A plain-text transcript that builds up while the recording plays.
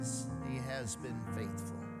has been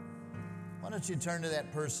faithful. Why don't you turn to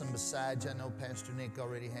that person beside you? I know Pastor Nick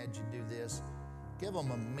already had you do this. Give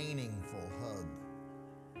them a meaningful hug.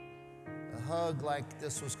 A hug like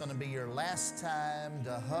this was going to be your last time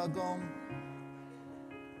to hug them.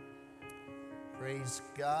 Praise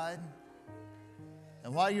God.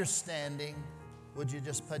 And while you're standing, would you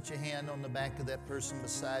just put your hand on the back of that person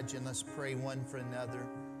beside you and let's pray one for another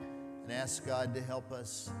and ask God to help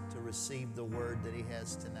us to receive the word that He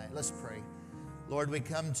has tonight. Let's pray. Lord, we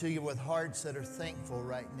come to you with hearts that are thankful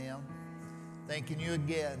right now. Thanking you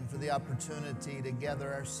again for the opportunity to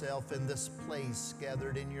gather ourselves in this place,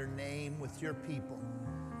 gathered in your name with your people.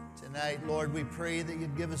 Tonight, Lord, we pray that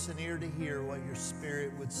you'd give us an ear to hear what your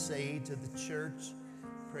Spirit would say to the church.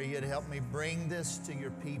 Pray you'd help me bring this to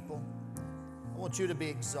your people. I want you to be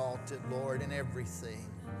exalted, Lord, in everything.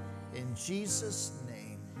 In Jesus'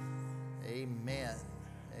 name, amen.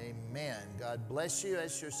 Amen. God bless you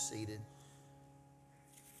as you're seated.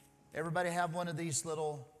 Everybody have one of these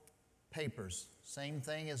little papers. Same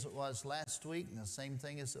thing as it was last week and the same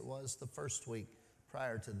thing as it was the first week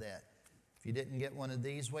prior to that. If you didn't get one of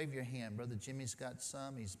these, wave your hand. Brother Jimmy's got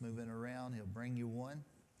some. He's moving around. He'll bring you one.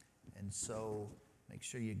 And so make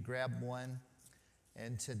sure you grab one.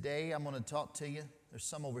 And today I'm going to talk to you. There's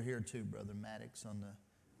some over here too, Brother Maddox,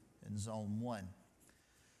 in Zone 1. I'm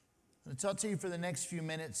going to talk to you for the next few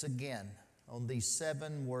minutes again on these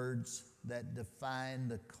 7 words that define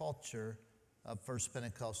the culture of First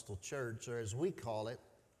Pentecostal Church, or as we call it,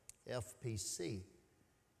 FPC.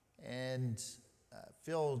 And I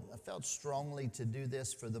felt strongly to do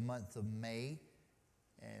this for the month of May,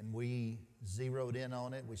 and we zeroed in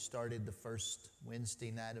on it. We started the first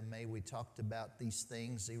Wednesday night of May. We talked about these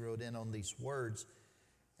things, zeroed in on these words,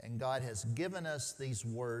 and God has given us these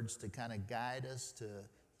words to kind of guide us, to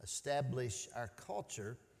establish our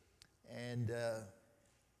culture, and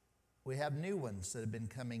we have new ones that have been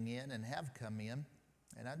coming in and have come in,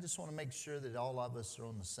 and I just want to make sure that all of us are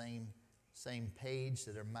on the same page,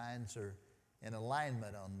 that our minds are in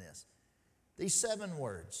alignment on this. These 7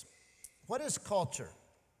 words. What is culture?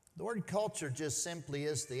 The word culture just simply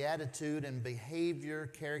is the attitude and behavior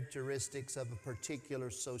characteristics of a particular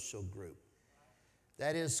social group.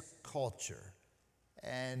 That is culture.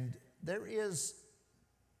 And there's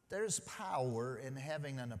power in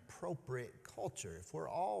having an appropriate culture. If we're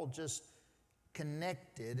all just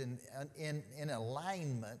connected and in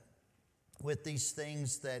alignment with these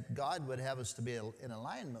things that God would have us to be in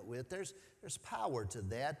alignment with, there's power to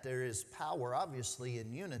that. There is power, obviously,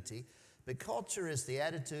 in unity. But culture is the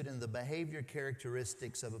attitude and the behavior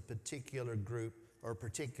characteristics of a particular group or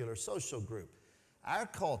particular social group. Our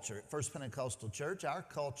culture at First Pentecostal Church, our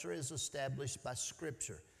culture is established by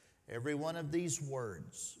Scripture. Every one of these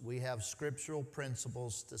words, we have scriptural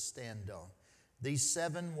principles to stand on. These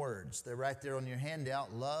 7 words, they're right there on your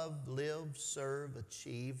handout: love, live, serve,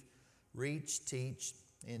 achieve, reach, teach,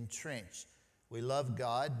 entrench. We love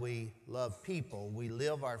God, we love people, we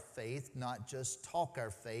live our faith, not just talk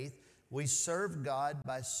our faith. We serve God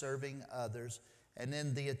by serving others. And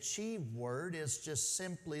then the achieve word is just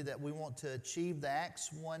simply that we want to achieve the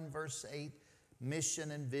Acts 1 verse 8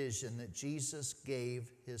 mission and vision that Jesus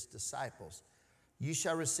gave His disciples. You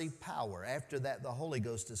shall receive power. After that, the Holy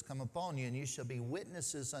Ghost has come upon you, and you shall be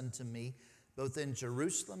witnesses unto me, both in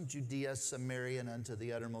Jerusalem, Judea, Samaria, and unto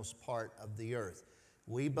the uttermost part of the earth.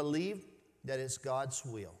 We believe that it's God's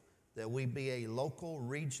will that we be a local,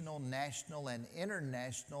 regional, national, and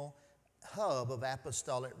international hub of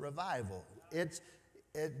apostolic revival.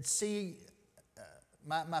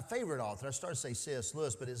 My favorite author, I started to say C.S.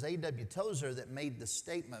 Lewis, but it's A.W. Tozer that made the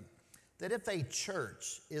statement that if a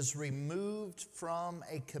church is removed from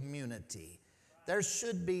a community, there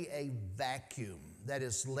should be a vacuum that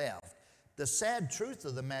is left. The sad truth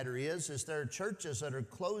of the matter is there are churches that are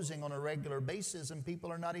closing on a regular basis and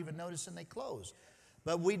people are not even noticing they close.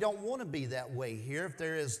 But we don't want to be that way here.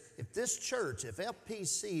 If this church, if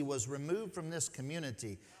FPC was removed from this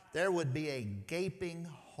community, there would be a gaping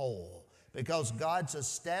hole, because God's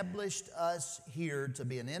established us here to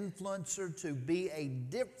be an influencer, to be a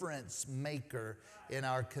difference maker in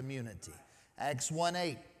our community. Acts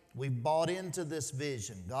 1:8, we've bought into this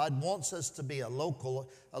vision. God wants us to be a local,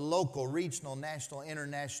 regional, national,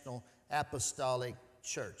 international, apostolic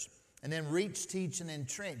church. And then reach, teach, and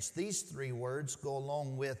entrench. These 3 words go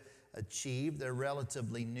along with achieve. They're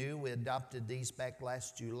relatively new. We adopted these back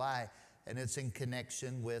last July, and it's in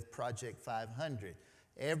connection with Project 500.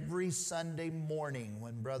 Every Sunday morning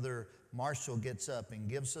when Brother Marshall gets up and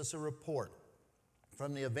gives us a report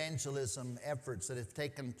from the evangelism efforts that have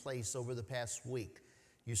taken place over the past week,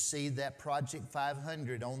 you see that Project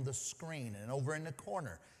 500 on the screen, and over in the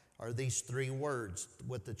corner are these three words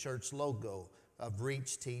with the church logo of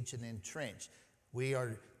reach, teach, and entrench.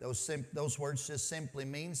 Those words just simply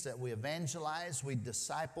means that we evangelize, we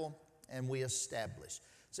disciple, and we establish.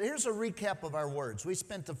 So here's a recap of our words. We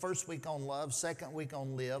spent the first week on love, second week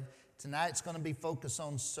on live. Tonight's going to be focused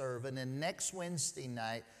on serve. And then next Wednesday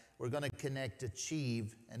night, we're going to connect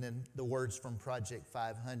achieve and then the words from Project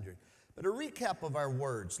 500. But a recap of our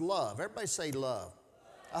words. Love. Everybody say love.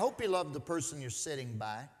 I hope you love the person you're sitting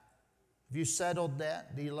by. Have you settled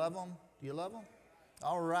that? Do you love them? Do you love them?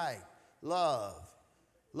 All right. Love.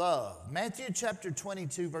 Love. Matthew chapter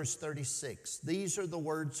 22, verse 36. These are the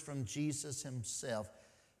words from Jesus himself.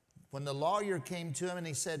 When the lawyer came to him and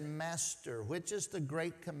he said, Master, which is the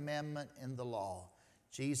great commandment in the law?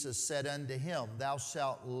 Jesus said unto him, Thou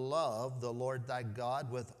shalt love the Lord thy God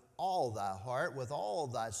with all thy heart, with all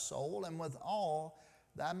thy soul, and with all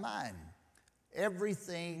thy mind.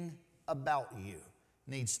 Everything about you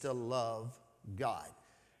needs to love God.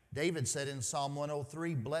 David said in Psalm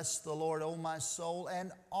 103, Bless the Lord, O my soul,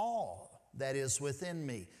 and all that is within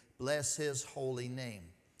me. Bless his holy name.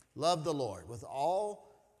 Love the Lord with all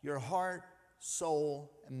your heart,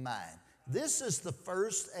 soul, and mind. This is the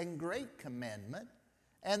first and great commandment,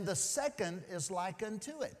 and the second is like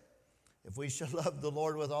unto it. If we shall love the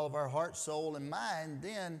Lord with all of our heart, soul, and mind,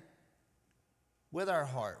 then with our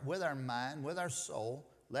heart, with our mind, with our soul,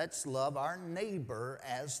 let's love our neighbor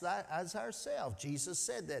as ourselves. Jesus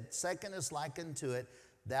said that. Second is like unto it,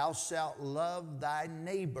 thou shalt love thy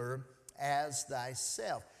neighbor as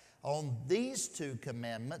thyself. On these two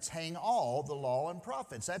commandments hang all the law and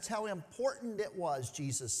prophets. That's how important it was,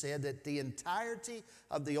 Jesus said, that the entirety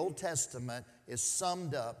of the Old Testament is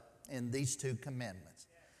summed up in these two commandments.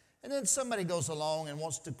 And then somebody goes along and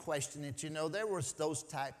wants to question it. You know, there was those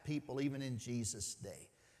type people even in Jesus' day.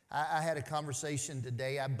 I had a conversation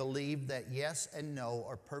today. I believe that yes and no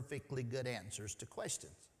are perfectly good answers to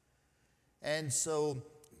questions. And so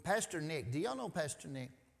Pastor Nick, do y'all know Pastor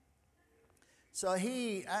Nick? So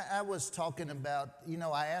I was talking about, you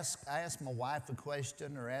know, I asked my wife a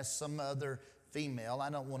question or asked some other female. I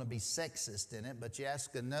don't want to be sexist in it, but you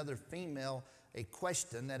ask another female a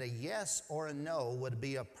question that a yes or a no would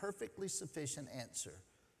be a perfectly sufficient answer.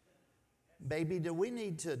 Baby, do we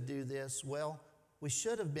need to do this? Well, we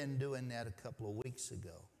should have been doing that a couple of weeks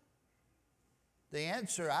ago. The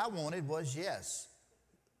answer I wanted was yes.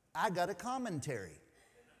 I got a commentary.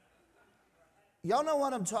 Y'all know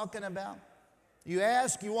what I'm talking about? You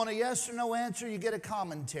ask, you want a yes or no answer, you get a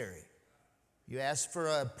commentary. You ask for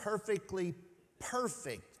a perfectly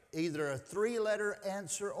perfect, either a 3-letter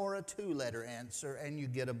answer or a 2-letter answer, and you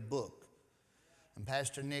get a book. And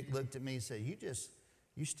Pastor Nick looked at me and said,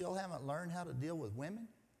 you still haven't learned how to deal with women?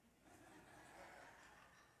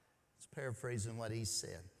 It's paraphrasing what he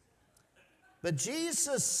said. But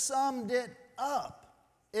Jesus summed it up.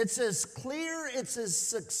 It's as clear, it's as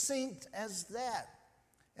succinct as that.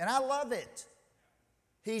 And I love it.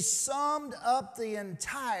 He summed up the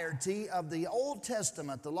entirety of the Old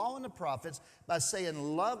Testament, the law and the prophets, by saying,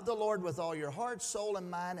 love the Lord with all your heart, soul,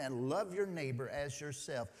 and mind, and love your neighbor as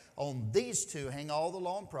yourself. On these two hang all the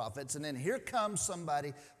law and prophets. And then here comes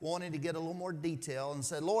somebody wanting to get a little more detail and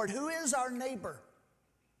say, Lord, who is our neighbor?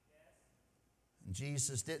 And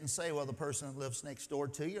Jesus didn't say, well, the person that lives next door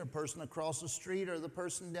to you, or the person across the street, or the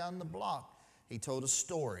person down the block. He told a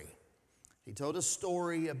story. He told a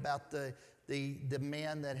story about the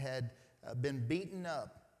man that had been beaten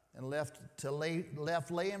up and left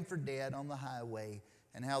laying for dead on the highway,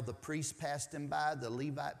 and how the priest passed him by, the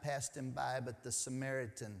Levite passed him by, but the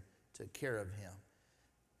Samaritan took care of him.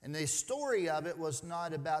 And the story of it was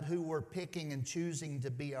not about who we're picking and choosing to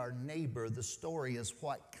be our neighbor. The story is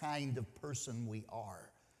what kind of person we are.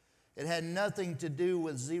 It had nothing to do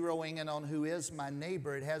with zeroing in on who is my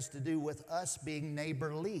neighbor. It has to do with us being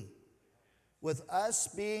neighborly. With us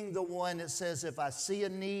being the one that says, if I see a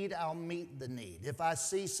need, I'll meet the need. If I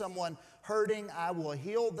see someone hurting, I will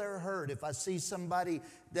heal their hurt. If I see somebody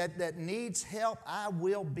that needs help, I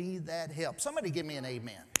will be that help. Somebody give me an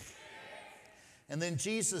amen. And then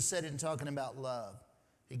Jesus said, in talking about love,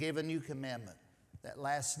 he gave a new commandment. That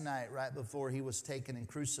last night, right before he was taken and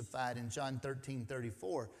crucified in John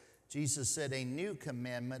 13:34, Jesus said, a new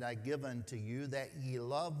commandment I give unto you, that ye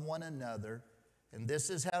love one another. And this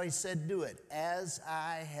is how he said, do it, as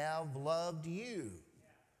I have loved you.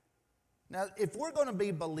 Now, if we're going to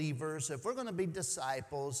be believers, if we're going to be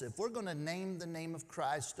disciples, if we're going to name the name of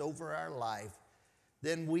Christ over our life,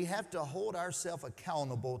 then we have to hold ourselves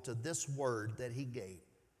accountable to this word that he gave.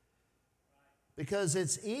 Because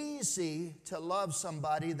it's easy to love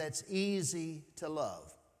somebody that's easy to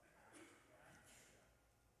love.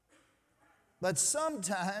 But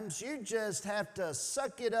sometimes you just have to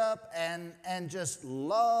suck it up and just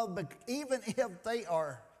love, even if they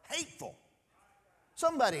are hateful.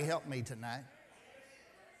 Somebody help me tonight.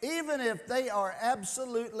 Even if they are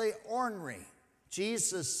absolutely ornery.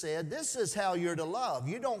 Jesus said, this is how you're to love.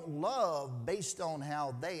 You don't love based on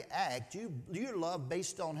how they act. You love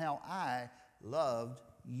based on how I loved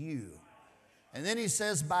you. And then he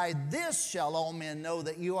says, by this shall all men know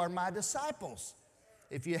that you are my disciples,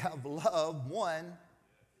 if you have love one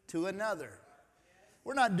to another.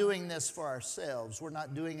 We're not doing this for ourselves. We're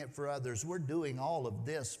not doing it for others. We're doing all of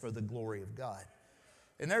this for the glory of God.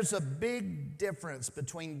 And there's a big difference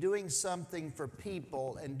between doing something for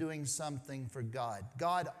people and doing something for God.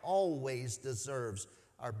 God always deserves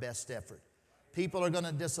our best effort. People are going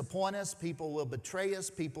to disappoint us. People will betray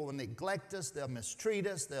us. People will neglect us. They'll mistreat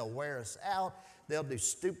us. They'll wear us out. They'll do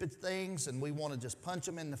stupid things, and we want to just punch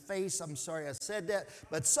them in the face. I'm sorry I said that.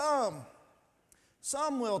 But some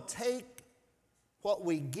will take what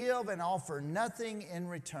we give and offer nothing in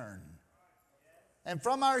return. And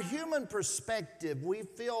from our human perspective, we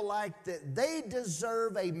feel like that they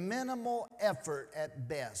deserve a minimal effort at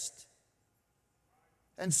best.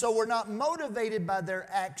 And so we're not motivated by their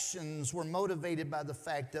actions. We're motivated by the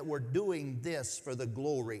fact that we're doing this for the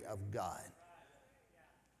glory of God.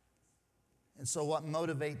 And so what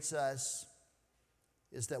motivates us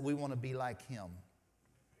is that we want to be like Him.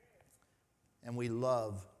 And we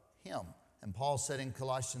love Him. And Paul said in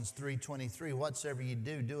Colossians 3:23, whatsoever you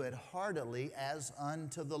do, do it heartily as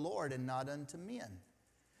unto the Lord and not unto men,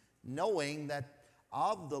 knowing that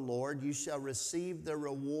of the Lord you shall receive the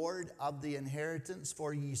reward of the inheritance,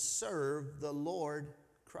 for ye serve the Lord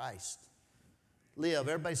Christ. Live.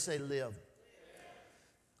 Everybody say live.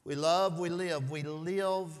 We love, we live. We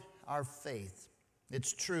live our faith.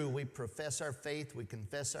 It's true, we profess our faith, we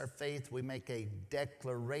confess our faith, we make a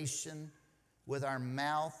declaration with our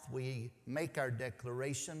mouth. We make our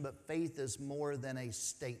declaration, but faith is more than a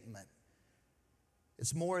statement.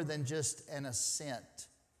 It's more than just an assent.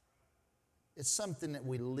 It's something that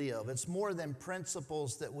we live. It's more than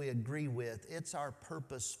principles that we agree with. It's our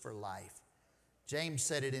purpose for life. James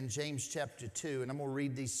said it in James chapter 2, and I'm going to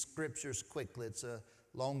read these scriptures quickly. It's a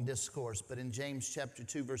long discourse, but in James chapter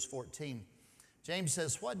 2, verse 14, James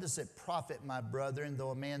says, what does it profit, my brethren,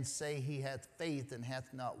 though a man say he hath faith and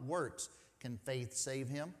hath not works? Can faith save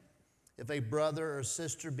him? If a brother or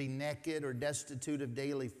sister be naked or destitute of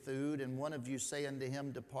daily food, and one of you say unto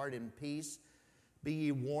him, depart in peace, be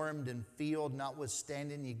ye warmed and filled,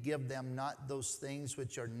 notwithstanding ye give them not those things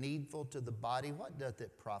which are needful to the body, what doth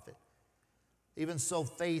it profit? Even so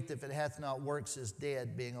faith, if it hath not works, is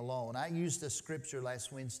dead, being alone. I used this scripture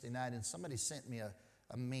last Wednesday night, and somebody sent me a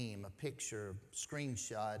meme, a picture, a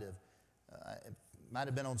screenshot of, it might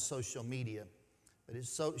have been on social media. But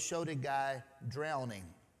it showed a guy drowning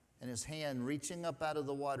and his hand reaching up out of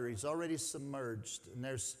the water. He's already submerged. And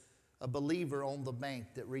there's a believer on the bank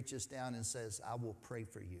that reaches down and says, I will pray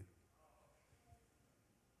for you.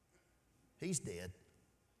 He's dead.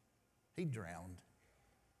 He drowned.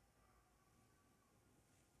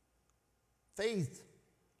 Faith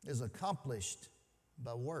is accomplished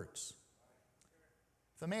by works.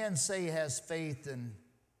 If a man say he has faith and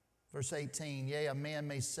verse 18, yea, a man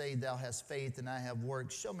may say, thou hast faith, and I have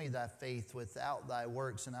works. Show me thy faith without thy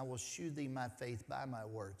works, and I will shew thee my faith by my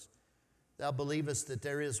works. Thou believest that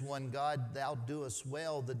there is one God, thou doest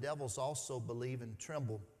well. The devils also believe and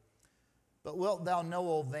tremble. But wilt thou know,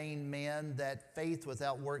 O vain man, that faith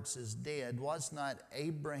without works is dead? Was not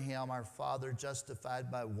Abraham our father justified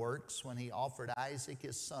by works when he offered Isaac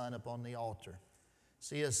his son upon the altar?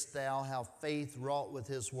 Seest thou how faith wrought with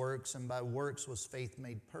his works, and by works was faith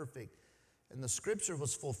made perfect? And the scripture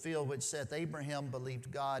was fulfilled, which saith, Abraham believed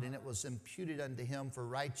God, and it was imputed unto him for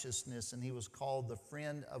righteousness, and he was called the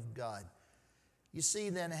friend of God. You see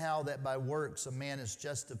then how that by works a man is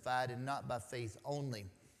justified, and not by faith only.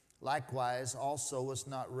 Likewise also was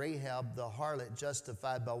not Rahab the harlot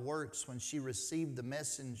justified by works when she received the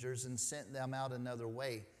messengers and sent them out another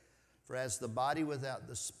way? For as the body without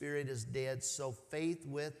the spirit is dead, so faith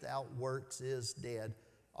without works is dead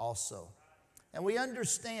also. And we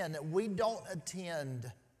understand that we don't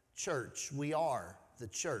attend church. We are the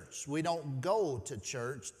church. We don't go to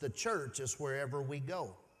church. The church is wherever we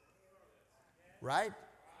go. Right?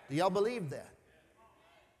 Do y'all believe that?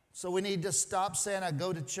 So we need to stop saying I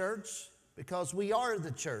go to church, because we are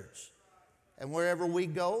the church. And wherever we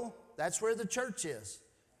go, that's where the church is.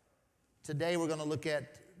 Today we're going to look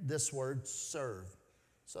at this word, serve.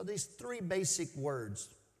 So these three basic words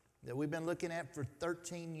that we've been looking at for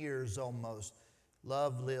 13 years almost: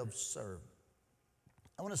 love, live, serve.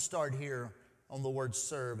 I want to start here on the word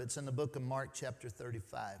serve. It's in the book of Mark chapter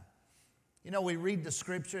 35. You know, we read the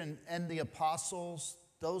scripture and the apostles,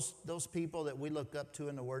 those people that we look up to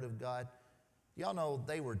in the word of God, y'all know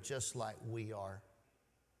they were just like we are.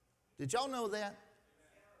 Did y'all know that?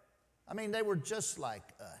 I mean, they were just like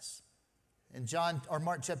us. In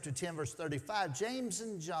Mark chapter 10, verse 35, James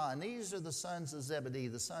and John, these are the sons of Zebedee,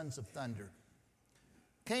 the sons of thunder,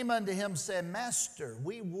 came unto him, said, Master,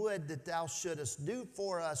 we would that thou shouldest do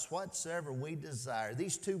for us whatsoever we desire.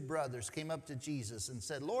 These two brothers came up to Jesus and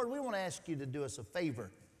said, Lord, we want to ask you to do us a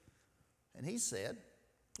favor. And he said,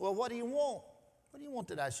 well, what do you want? What do you want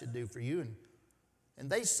that I should do for you? And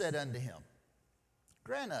they said unto him,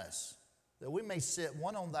 grant us that we may sit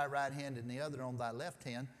one on thy right hand and the other on thy left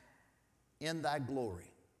hand in thy glory.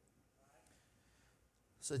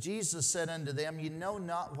 So Jesus said unto them, you know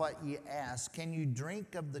not what ye ask. Can you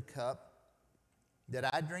drink of the cup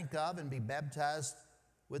that I drink of and be baptized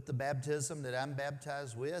with the baptism that I'm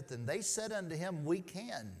baptized with? And they said unto him, we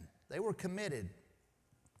can. They were committed.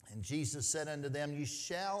 And Jesus said unto them, you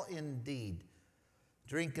shall indeed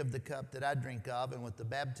drink of the cup that I drink of, and with the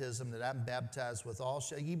baptism that I'm baptized withal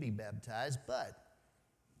shall ye be baptized. But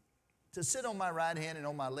to sit on my right hand and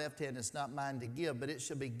on my left hand is not mine to give, but it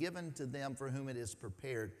shall be given to them for whom it is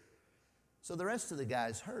prepared. So the rest of the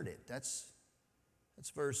guys heard it. That's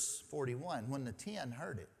verse 41. When the 10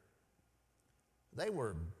 heard it, they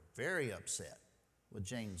were very upset with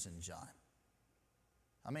James and John.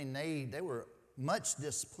 I mean, they were much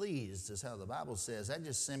displeased, is how the Bible says. That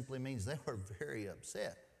just simply means they were very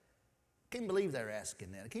upset. I can't believe they're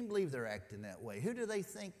asking that. I can't believe they're acting that way. Who do they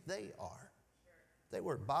think they are? They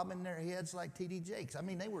were bobbing their heads like T.D. Jakes. I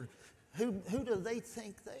mean, they were, who do they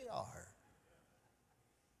think they are?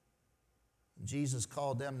 Jesus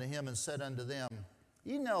called them to him and said unto them,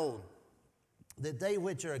 ye know that they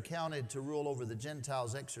which are accounted to rule over the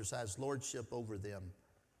Gentiles exercise lordship over them,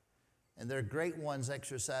 and their great ones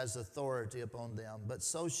exercise authority upon them. But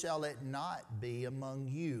so shall it not be among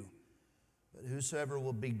you. But whosoever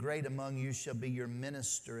will be great among you shall be your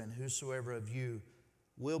minister, and whosoever of you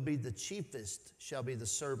will be the chiefest shall be the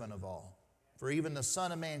servant of all. For even the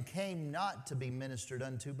Son of Man came not to be ministered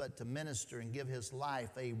unto, but to minister and give his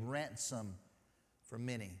life a ransom for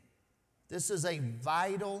many. This is a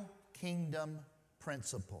vital kingdom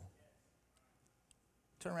principle.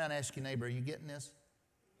 Turn around and ask your neighbor, are you getting this?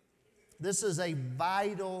 This is a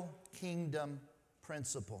vital kingdom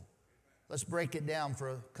principle. Let's break it down for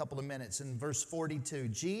a couple of minutes. In verse 42,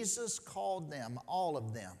 Jesus called them, all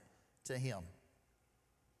of them, to him.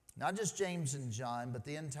 Not just James and John, but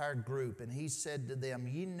the entire group. And he said to them,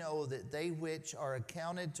 ye know that they which are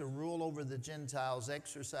accounted to rule over the Gentiles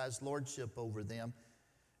exercise lordship over them,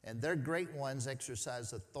 and their great ones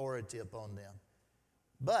exercise authority upon them.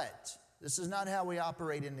 But this is not how we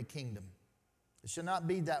operate in the kingdom. It shall not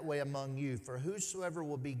be that way among you. For whosoever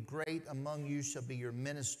will be great among you shall be your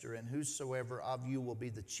minister, and whosoever of you will be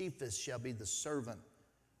the chiefest shall be the servant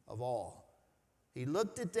of all. He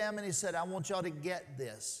looked at them and he said, I want y'all to get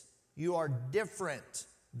this. You are different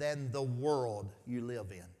than the world you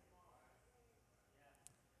live in.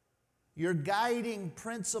 Your guiding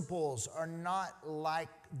principles are not like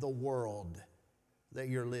the world that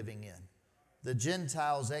you're living in. The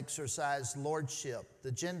Gentiles exercise lordship.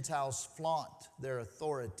 The Gentiles flaunt their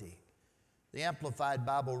authority. The Amplified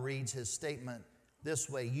Bible reads his statement this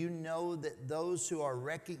way: you know that those who are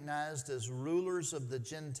recognized as rulers of the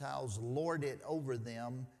Gentiles lord it over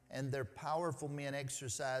them, and their powerful men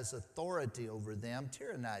exercise authority over them,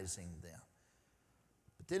 tyrannizing them.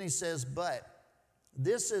 But then he says, but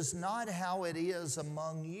this is not how it is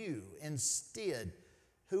among you. Instead,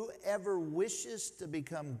 whoever wishes to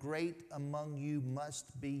become great among you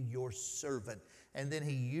must be your servant. And then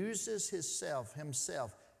he uses himself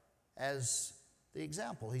as the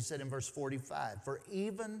example. He said in verse 45, for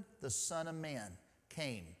even the Son of Man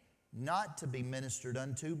came not to be ministered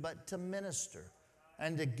unto, but to minister,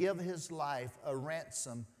 and to give his life a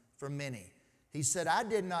ransom for many. He said, I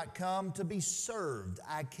did not come to be served.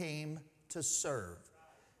 I came to serve.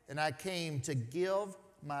 And I came to give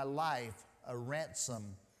my life a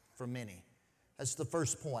ransom for many. That's the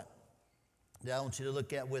first point that I want you to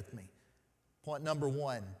look at with me. Point number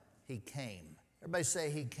one, he came. Everybody say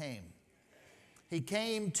he came. He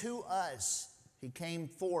came to us. He came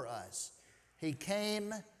for us. He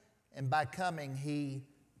came, and by coming, he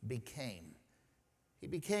became. He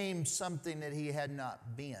became something that he had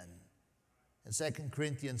not been. In 2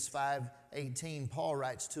 Corinthians 5:18, Paul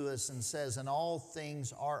writes to us and says, and all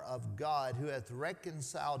things are of God, who hath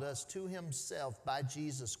reconciled us to himself by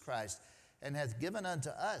Jesus Christ, and hath given unto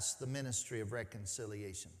us the ministry of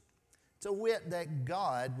reconciliation. to wit, that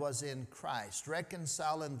God was in Christ,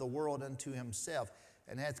 reconciling the world unto himself,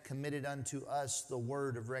 and hath committed unto us the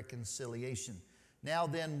word of reconciliation. Now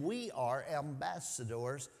then, we are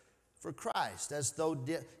ambassadors for Christ, as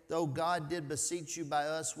though God did beseech you by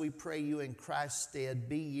us, we pray you in Christ's stead,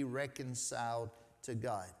 be ye reconciled to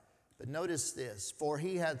God. But notice this, for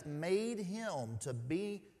he hath made him to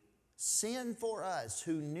be sin for us,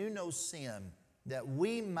 who knew no sin, that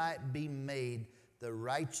we might be made the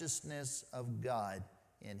righteousness of God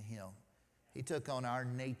in him. He took on our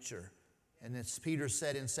nature. And as Peter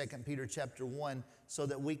said in 2 Peter chapter 1, so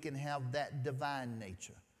that we can have that divine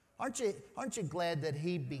nature. Aren't you glad that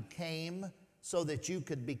he became so that you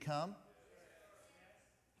could become?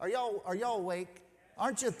 Are y'all awake?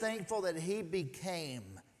 Aren't you thankful that he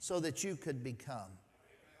became so that you could become?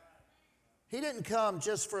 He didn't come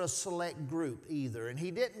just for a select group either, and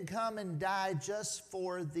he didn't come and die just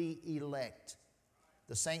for the elect.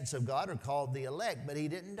 The saints of God are called the elect, but he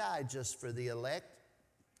didn't die just for the elect.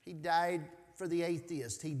 He died for the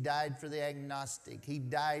atheist. He died for the agnostic. He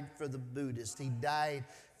died for the Buddhist. He died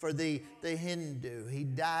for the Hindu. He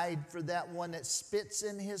died for that one that spits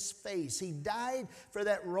in his face. He died for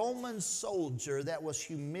that Roman soldier that was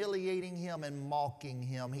humiliating him and mocking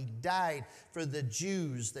him. He died for the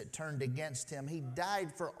Jews that turned against him. He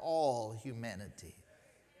died for all humanity.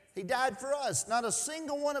 He died for us. Not a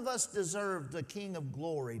single one of us deserved the King of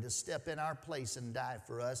Glory to step in our place and die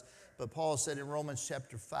for us. But Paul said in Romans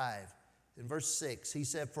chapter 5, in verse 6, he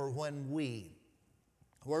said, for when we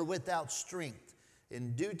were without strength,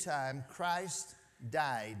 in due time Christ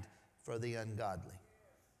died for the ungodly.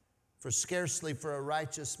 For scarcely for a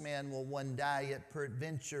righteous man will one die, yet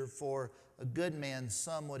peradventure for a good man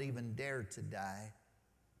some would even dare to die.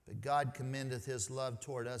 But God commendeth his love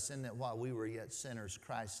toward us, in that while we were yet sinners,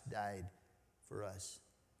 Christ died for us.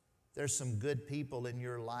 There's some good people in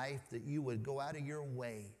your life that you would go out of your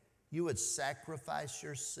way. You would sacrifice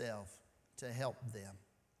yourself to help them.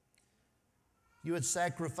 You would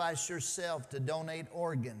sacrifice yourself to donate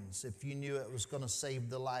organs if you knew it was going to save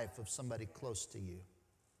the life of somebody close to you.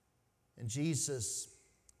 And Jesus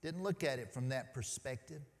didn't look at it from that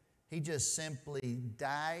perspective. He just simply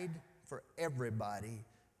died for everybody,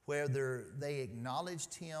 whether they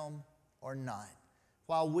acknowledged him or not.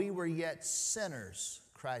 While we were yet sinners,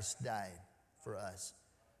 Christ died for us.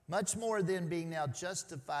 Much more than being now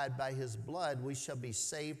justified by his blood, we shall be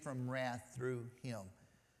saved from wrath through him.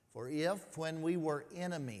 For if, when we were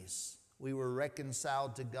enemies, we were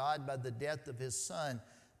reconciled to God by the death of his Son,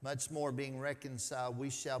 much more being reconciled, we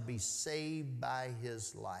shall be saved by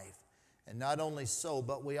his life. And not only so,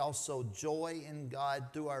 but we also joy in God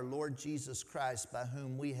through our Lord Jesus Christ, by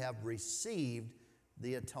whom we have received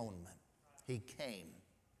the atonement. He came.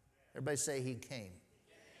 Everybody say he came.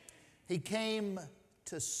 He came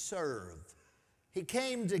to serve. He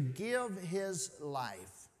came to give his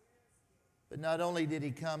life. But not only did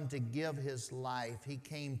he come to give his life, he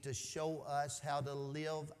came to show us how to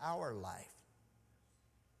live our life.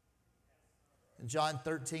 In John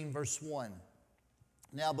 13, verse 1,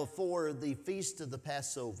 now before the feast of the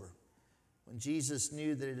Passover, when Jesus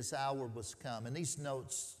knew that his hour was come, and these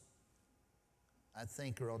notes, I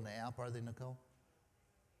think, are on the app, are they, Nicole?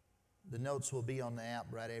 The notes will be on the app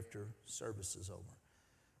right after service is over.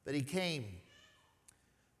 But he came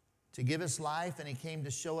to give his life, and he came to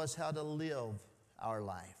show us how to live our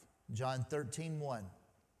life. John 13, 1.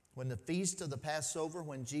 When the feast of the Passover,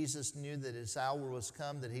 when Jesus knew that his hour was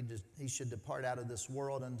come, that he should depart out of this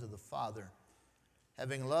world unto the Father,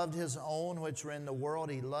 having loved his own which were in the world,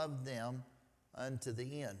 he loved them unto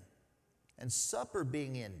the end. And supper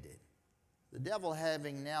being ended, the devil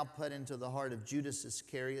having now put into the heart of Judas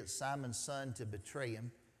Iscariot, Simon's son, to betray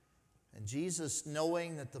him, and Jesus,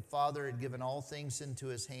 knowing that the Father had given all things into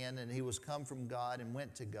his hand, and he was come from God and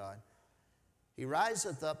went to God, he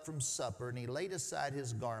riseth up from supper, and he laid aside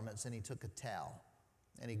his garments, and he took a towel,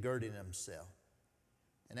 and he girded himself.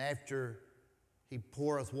 And after he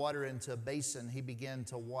poureth water into a basin, he began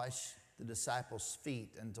to wash the disciples'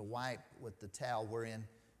 feet and to wipe with the towel wherein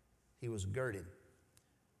he was girded.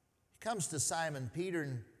 He comes to Simon Peter,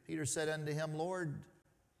 and Peter said unto him, Lord,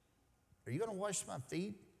 are you going to wash my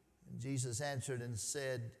feet? And Jesus answered and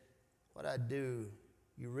said, what I do,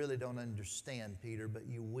 you really don't understand, Peter, but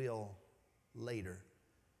you will later.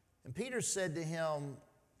 And Peter said to him,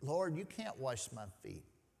 Lord, you can't wash my feet.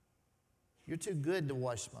 You're too good to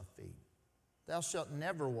wash my feet. Thou shalt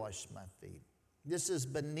never wash my feet. This is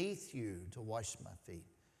beneath you to wash my feet.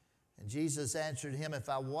 And Jesus answered him, if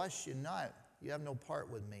I wash you not, you have no part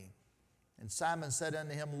with me. And Simon said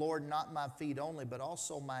unto him, Lord, not my feet only, but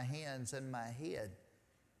also my hands and my head.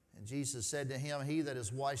 And Jesus said to him, he that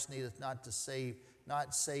is washed needeth not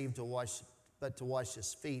saved to wash, but to wash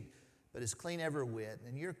his feet, but is clean every whit.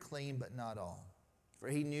 And you're clean, but not all. For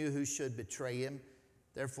he knew who should betray him.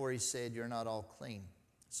 Therefore he said, you're not all clean.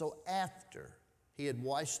 So after he had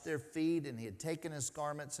washed their feet, and he had taken his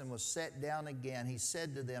garments and was set down again, he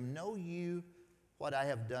said to them, know you what I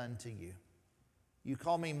have done to you? You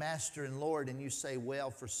call me Master and Lord, and you say,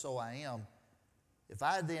 well, for so I am. If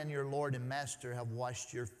I then, your Lord and Master, have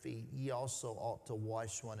washed your feet, ye also ought to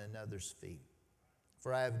wash one another's feet.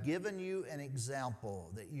 For I have given you an example,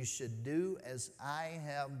 that you should do as I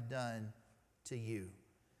have done to you.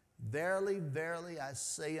 Verily, verily, I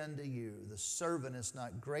say unto you, the servant is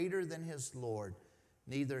not greater than his Lord,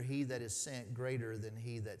 neither he that is sent greater than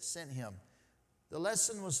he that sent him. The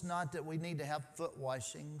lesson was not that we need to have foot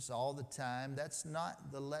washings all the time. That's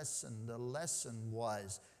not the lesson. The lesson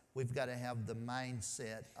was we've got to have the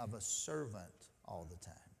mindset of a servant all the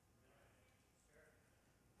time.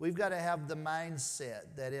 We've got to have the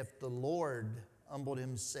mindset that if the Lord humbled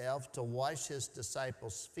himself to wash his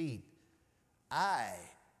disciples' feet, I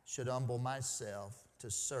should humble myself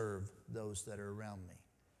to serve those that are around me.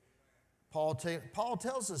 Paul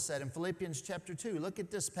tells us that in Philippians chapter 2. Look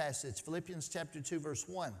at this passage, Philippians chapter 2, verse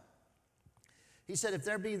 1. He said, if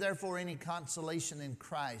there be therefore any consolation in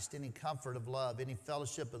Christ, any comfort of love, any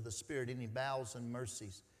fellowship of the Spirit, any bowels and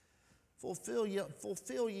mercies, fulfill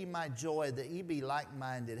ye my joy, that ye be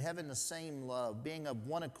like-minded, having the same love, being of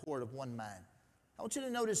one accord, of one mind. I want you to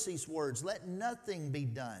notice these words. Let nothing be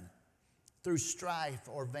done through strife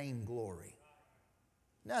or vainglory.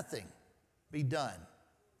 Nothing be done.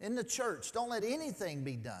 In the church, don't let anything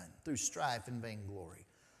be done through strife and vainglory.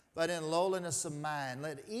 But in lowliness of mind,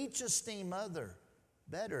 let each esteem other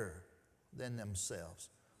better than themselves.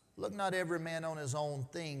 Look not every man on his own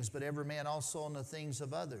things, but every man also on the things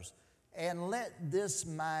of others. And let this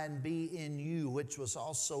mind be in you, which was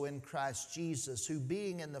also in Christ Jesus, who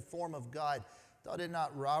being in the form of God, thought it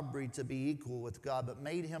not robbery to be equal with God, but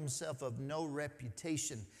made himself of no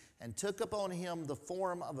reputation, and took upon him the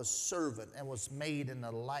form of a servant, and was made in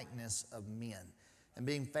the likeness of men. And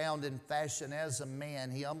being found in fashion as a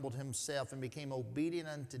man, he humbled himself and became obedient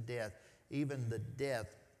unto death, even the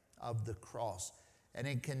death of the cross. And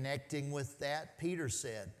in connecting with that, Peter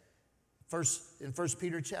said, in 1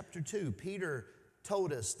 Peter chapter 2, Peter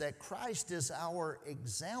told us that Christ is our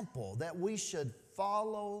example, that we should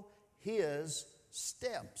follow his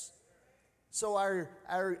steps. So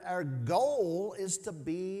our goal is to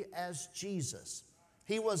be as Jesus.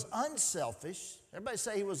 He was unselfish. Everybody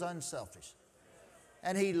say he was unselfish.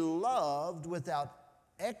 And he loved without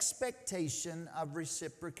expectation of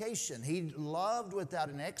reciprocation. He loved without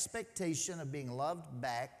an expectation of being loved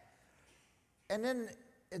back. And then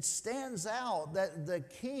it stands out that the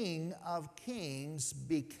King of Kings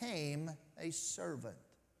became a servant.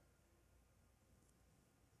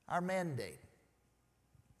 Our mandate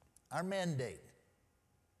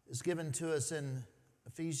is given to us in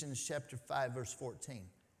Ephesians chapter 5, verse 14.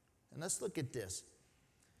 And let's look at this.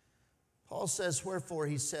 Paul says, wherefore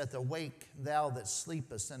he saith, awake thou that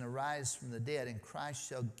sleepest, and arise from the dead, and Christ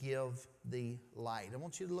shall give thee light. I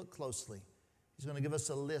want you to look closely. He's going to give us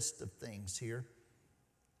a list of things here.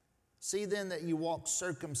 See then that you walk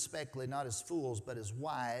circumspectly, not as fools, but as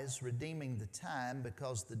wise, redeeming the time,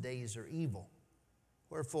 because the days are evil.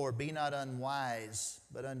 Wherefore be not unwise,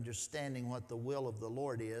 but understanding what the will of the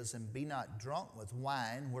Lord is, and be not drunk with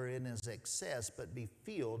wine, wherein is excess, but be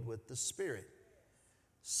filled with the Spirit,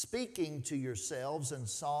 speaking to yourselves in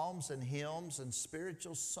psalms and hymns and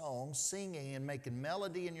spiritual songs, singing and making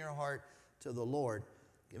melody in your heart to the Lord,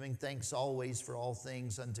 giving thanks always for all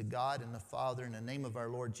things unto God and the Father in the name of our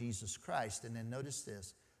Lord Jesus Christ. And then notice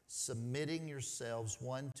this, submitting yourselves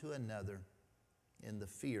one to another in the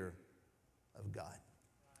fear of God.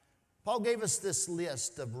 Paul gave us this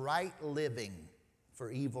list of right living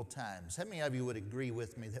for evil times. How many of you would agree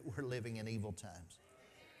with me that we're living in evil times?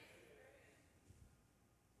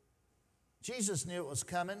 Jesus knew it was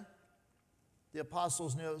coming. The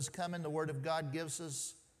apostles knew it was coming. The Word of God gives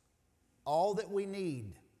us all that we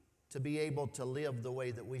need to be able to live the way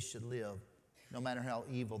that we should live, no matter how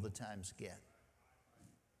evil the times get.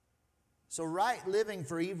 So right living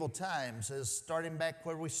for evil times is starting back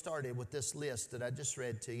where we started with this list that I just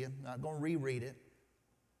read to you. I'm not going to reread it.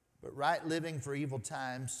 But right living for evil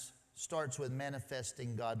times starts with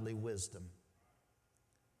manifesting godly wisdom.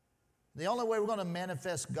 The only way we're going to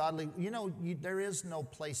manifest godly, there is no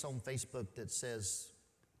place on Facebook that says,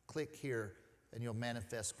 click here and you'll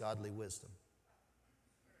manifest godly wisdom.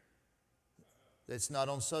 It's not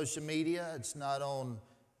on social media. It's not on,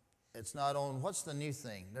 what's the new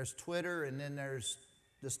thing? There's Twitter, and then there's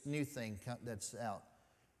this new thing that's out.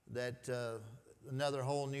 That another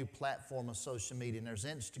whole new platform of social media. And there's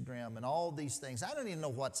Instagram and all these things. I don't even know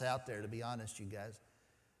what's out there, to be honest, you guys.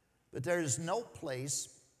 But there's no place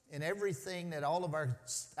in everything that all of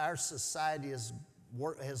our society has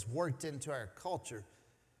worked into our culture.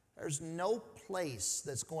 There's no place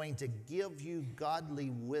that's going to give you godly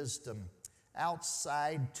wisdom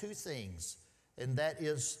outside two things, and that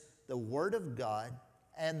is the Word of God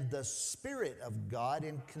and the Spirit of God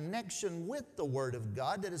in connection with the Word of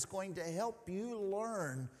God that is going to help you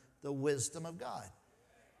learn the wisdom of God.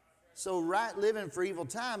 So right living for evil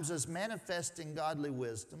times is manifesting godly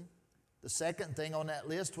wisdom. The second thing on that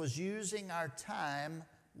list was using our time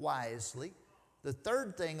wisely. The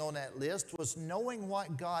third thing on that list was knowing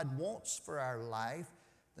what God wants for our life.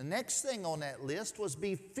 The next thing on that list was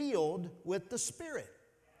be filled with the Spirit.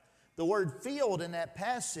 The word filled in that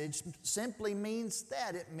passage simply means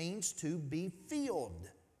that. It means to be filled.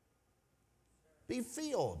 Be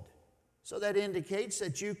filled. So that indicates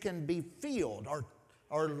that you can be filled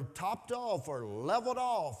or topped off or leveled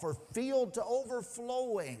off or filled to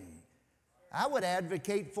overflowing. I would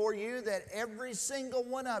advocate for you that every single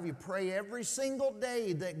one of you pray every single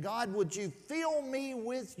day that God, would you fill me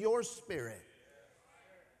with your Spirit?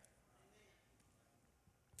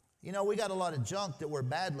 You know, we got a lot of junk that we're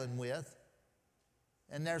battling with,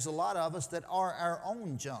 and there's a lot of us that are our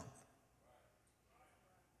own junk.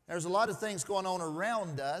 There's a lot of things going on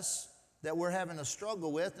around us that we're having a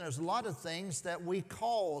struggle with, and there's a lot of things that we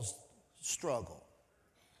cause struggle.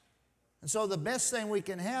 And so the best thing we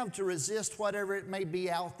can have to resist whatever it may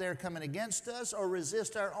be out there coming against us or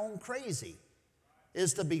resist our own crazy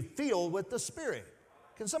is to be filled with the Spirit.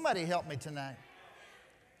 Can somebody help me tonight?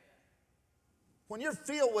 When you're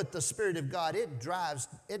filled with the Spirit of God, it drives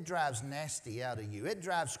nasty out of you. It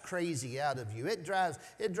drives crazy out of you. It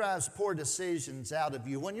drives poor decisions out of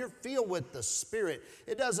you. When you're filled with the Spirit,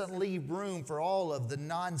 it doesn't leave room for all of the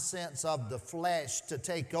nonsense of the flesh to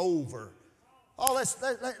take over. Oh,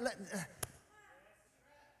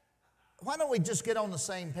 why don't we just get on the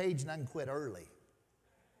same page and I can quit early?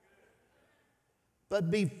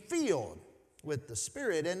 But be filled with the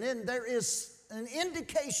Spirit. And then there is an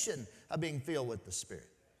indication of being filled with the Spirit.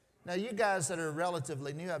 Now, you guys that are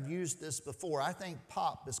relatively new, I've used this before. I think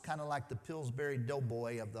Pop is kind of like the Pillsbury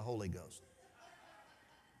Doughboy of the Holy Ghost.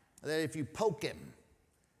 That if you poke him,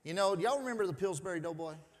 you know, y'all remember the Pillsbury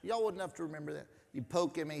Doughboy? Y'all old enough to remember that? You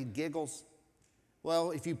poke him, he giggles.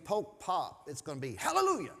 Well, if you poke Pop, it's going to be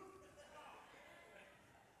hallelujah.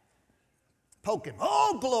 Poke him,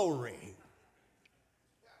 oh, glory.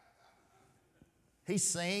 He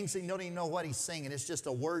sings, and you don't even know what he's singing. It's just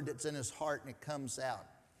a word that's in his heart, and it comes out.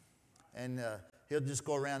 And he'll just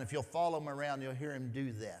go around. If you'll follow him around, you'll hear him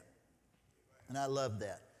do that. And I love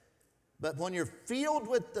that. But when you're filled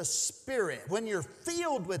with the Spirit,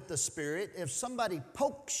 if somebody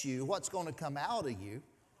pokes you, what's going to come out of you?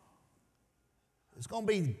 It's going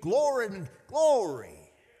to be glory and glory,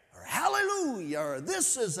 or hallelujah, or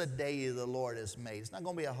this is a day the Lord has made. It's not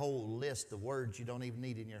going to be a whole list of words you don't even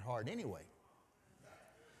need in your heart anyway.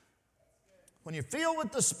 When you're filled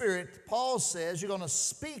with the Spirit, Paul says you're going to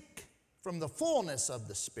speak from the fullness of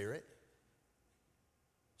the Spirit.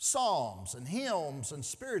 Psalms and hymns and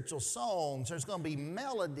spiritual songs. There's going to be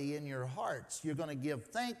melody in your hearts. You're going to give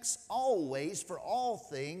thanks always for all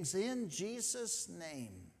things in Jesus'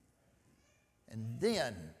 name. And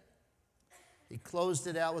then he closed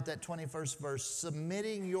it out with that 21st verse,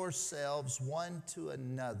 submitting yourselves one to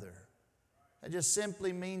another. That just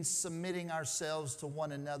simply means submitting ourselves to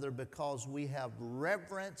one another because we have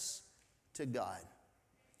reverence to God.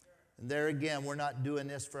 And there again, we're not doing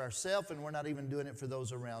this for ourselves, and we're not even doing it for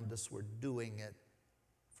those around us. We're doing it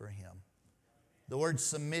for Him. The word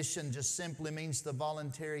submission just simply means the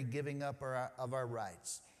voluntary giving up of our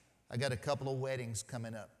rights. I got a couple of weddings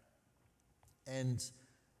coming up, and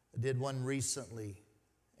I did one recently,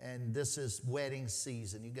 and this is wedding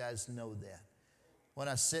season. You guys know that. When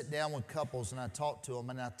I sit down with couples and I talk to them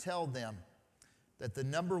and I tell them that the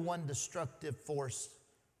number one destructive force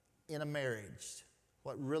in a marriage,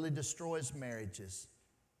 what really destroys marriages,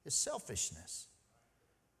 is selfishness.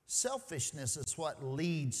 Selfishness is what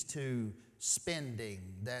leads to spending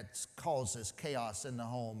that causes chaos in the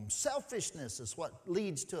home. Selfishness is what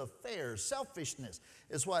leads to affairs. Selfishness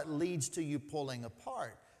is what leads to you pulling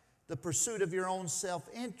apart. The pursuit of your own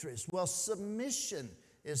self-interest. Well, submission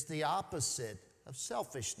is the opposite of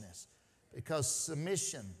selfishness, because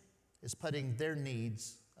submission is putting their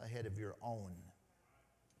needs ahead of your own.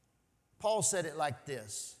 Paul said it like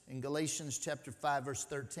this in Galatians chapter 5, verse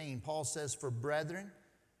 13. Paul says, "For brethren,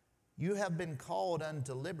 you have been called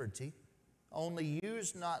unto liberty. Only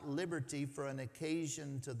use not liberty for an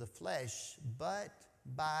occasion to the flesh, but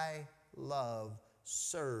by love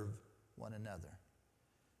serve one another.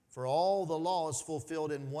 For all the law is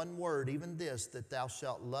fulfilled in one word, even this, that thou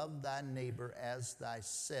shalt love thy neighbor as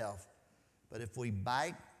thyself. But if we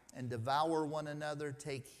bite and devour one another,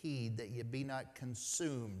 take heed that ye be not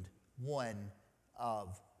consumed one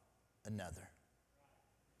of another.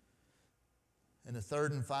 And the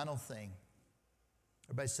third and final thing,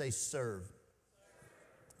 everybody say serve.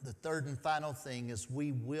 The third and final thing is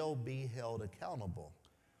we will be held accountable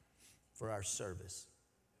for our service.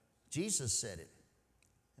 Jesus said it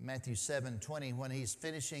in Matthew 7:20 when he's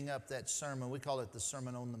finishing up that sermon. We call it the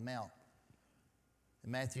Sermon on the Mount. In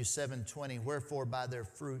Matthew 7:20, wherefore by their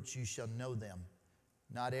fruits you shall know them.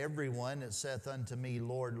 Not everyone that saith unto me,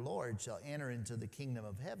 Lord, Lord, shall enter into the kingdom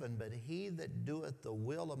of heaven, but he that doeth the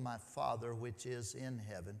will of my Father which is in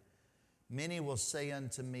heaven. Many will say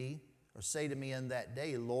unto me, or say to me in that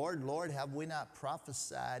day, Lord, Lord, have we not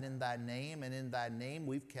prophesied in thy name, and in thy name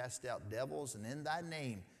we've cast out devils, and in thy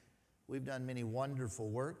name we've done many wonderful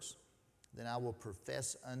works? Then I will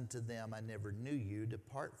profess unto them, I never knew you.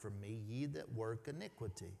 Depart from me, ye that work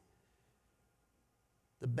iniquity.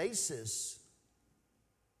 The basis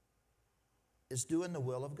is doing the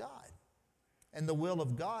will of God. And the will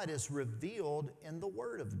of God is revealed in the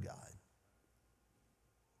Word of God.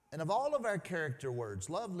 And of all of our character words,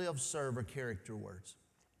 love, live, serve are character words.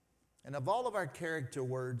 And of all of our character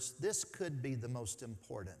words, this could be the most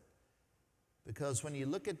important. Because when you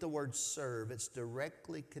look at the word serve, it's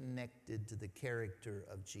directly connected to the character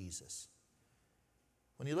of Jesus.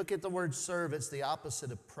 When you look at the word serve, it's the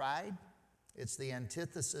opposite of pride. It's the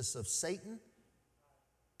antithesis of Satan.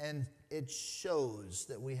 And it shows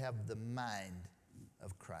that we have the mind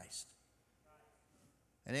of Christ.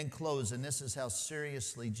 And in closing, this is how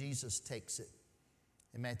seriously Jesus takes it.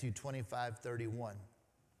 In Matthew 25:31,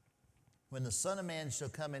 when the Son of Man shall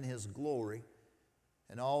come in his glory,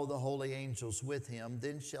 and all the holy angels with him,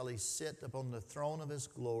 then shall he sit upon the throne of his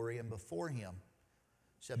glory, and before him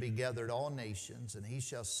shall be gathered all nations, and he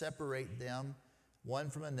shall separate them one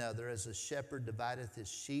from another, as a shepherd divideth his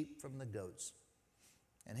sheep from the goats.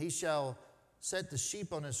 And he shall set the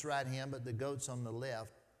sheep on his right hand, but the goats on the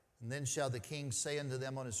left. And then shall the king say unto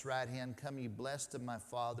them on his right hand, Come ye blessed of my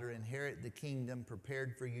Father, inherit the kingdom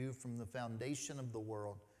prepared for you from the foundation of the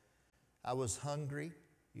world. I was hungry,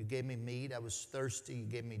 you gave me meat. I was thirsty, you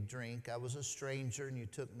gave me drink. I was a stranger, and you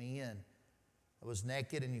took me in. I was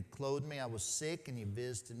naked, and you clothed me. I was sick, and you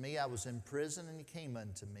visited me. I was in prison, and you came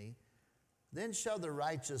unto me. Then shall the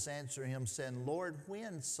righteous answer him, saying, Lord,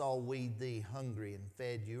 when saw we thee hungry and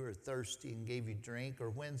fed you, or thirsty and gave you drink? Or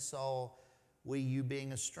when saw we you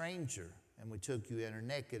being a stranger, and we took you in, or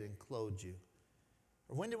naked and clothed you?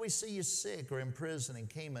 Or when did we see you sick or in prison and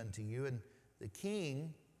came unto you? And the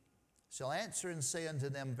king shall answer and say unto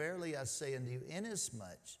them, Verily I say unto you,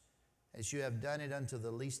 inasmuch as you have done it unto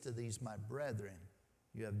the least of these my brethren,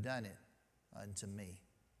 you have done it unto me.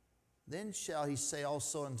 Then shall he say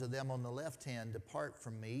also unto them on the left hand, Depart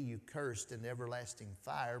from me, you cursed, into everlasting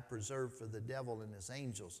fire, preserved for the devil and his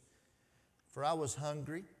angels. For I was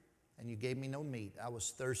hungry, and you gave me no meat. I was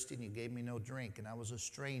thirsty, and you gave me no drink. And I was a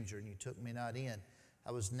stranger, and you took me not in.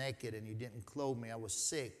 I was naked, and you didn't clothe me. I was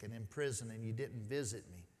sick and in prison, and you didn't visit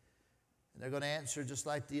me. And they're going to answer just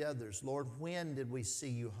like the others. Lord, when did we see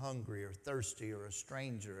you hungry or thirsty or a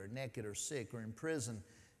stranger or naked or sick or in prison,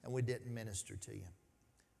 and we didn't minister to you?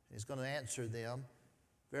 And he's going to answer them,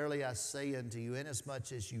 Verily I say unto you,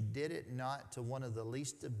 inasmuch as you did it not to one of the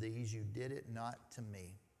least of these, you did it not to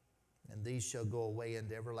me. And these shall go away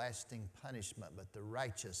into everlasting punishment, but the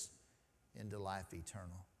righteous into life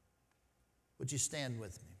eternal. Would you stand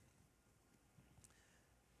with me?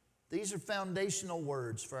 These are foundational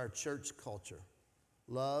words for our church culture.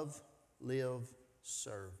 Love, live,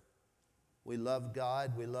 serve. We love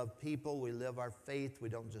God, we love people, we live our faith. We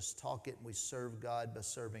don't just talk it, we serve God by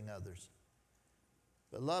serving others.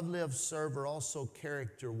 But love, live, serve are also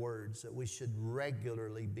character words that we should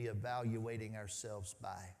regularly be evaluating ourselves by.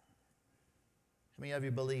 How many of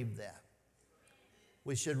you believe that?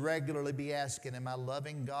 We should regularly be asking, am I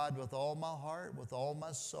loving God with all my heart, with all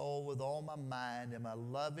my soul, with all my mind? Am I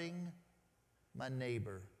loving my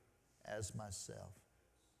neighbor as myself?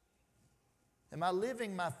 Am I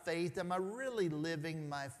living my faith? Am I really living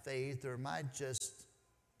my faith, or am I just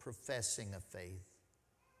professing a faith?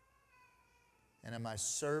 And am I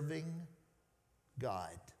serving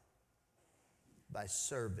God by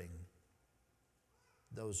serving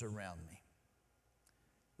those around me?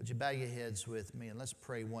 Would you bow your heads with me, and let's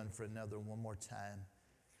pray one for another one more time.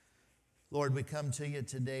 Lord, we come to you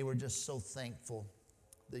today. We're just so thankful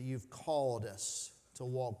that you've called us to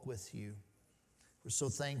walk with you. We're so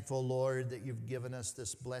thankful, Lord, that you've given us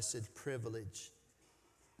this blessed privilege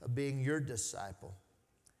of being your disciple.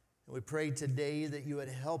 And we pray today that you would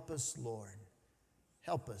help us, Lord.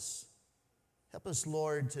 Help us. Help us,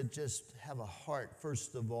 Lord, to just have a heart,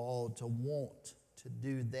 first of all, to want to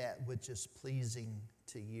do that which is pleasing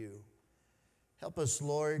to you. Help us,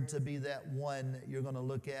 Lord, to be that one that you're going to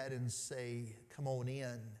look at and say, come on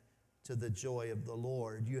in to the joy of the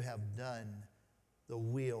Lord. You have done the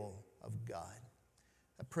will of God.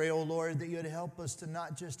 I pray, oh Lord, that you'd help us to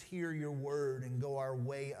not just hear your word and go our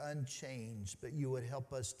way unchanged, but you would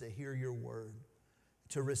help us to hear your word,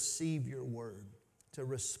 to receive your word, to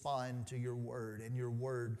respond to your word, and your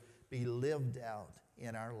word be lived out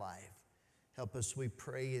in our life. Help us, we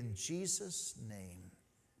pray, in Jesus' name.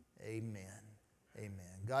 Amen.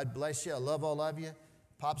 Amen. God bless you. I love all of you.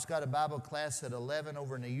 Pop's got a Bible class at 11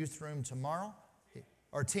 over in the youth room tomorrow.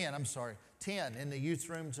 Or 10, I'm sorry. 10 in the youth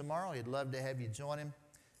room tomorrow. He'd love to have you join him.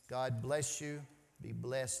 God bless you. Be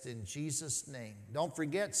blessed in Jesus' name. Don't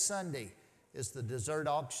forget, Sunday is the dessert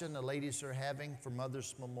auction the ladies are having for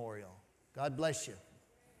Mother's Memorial. God bless you.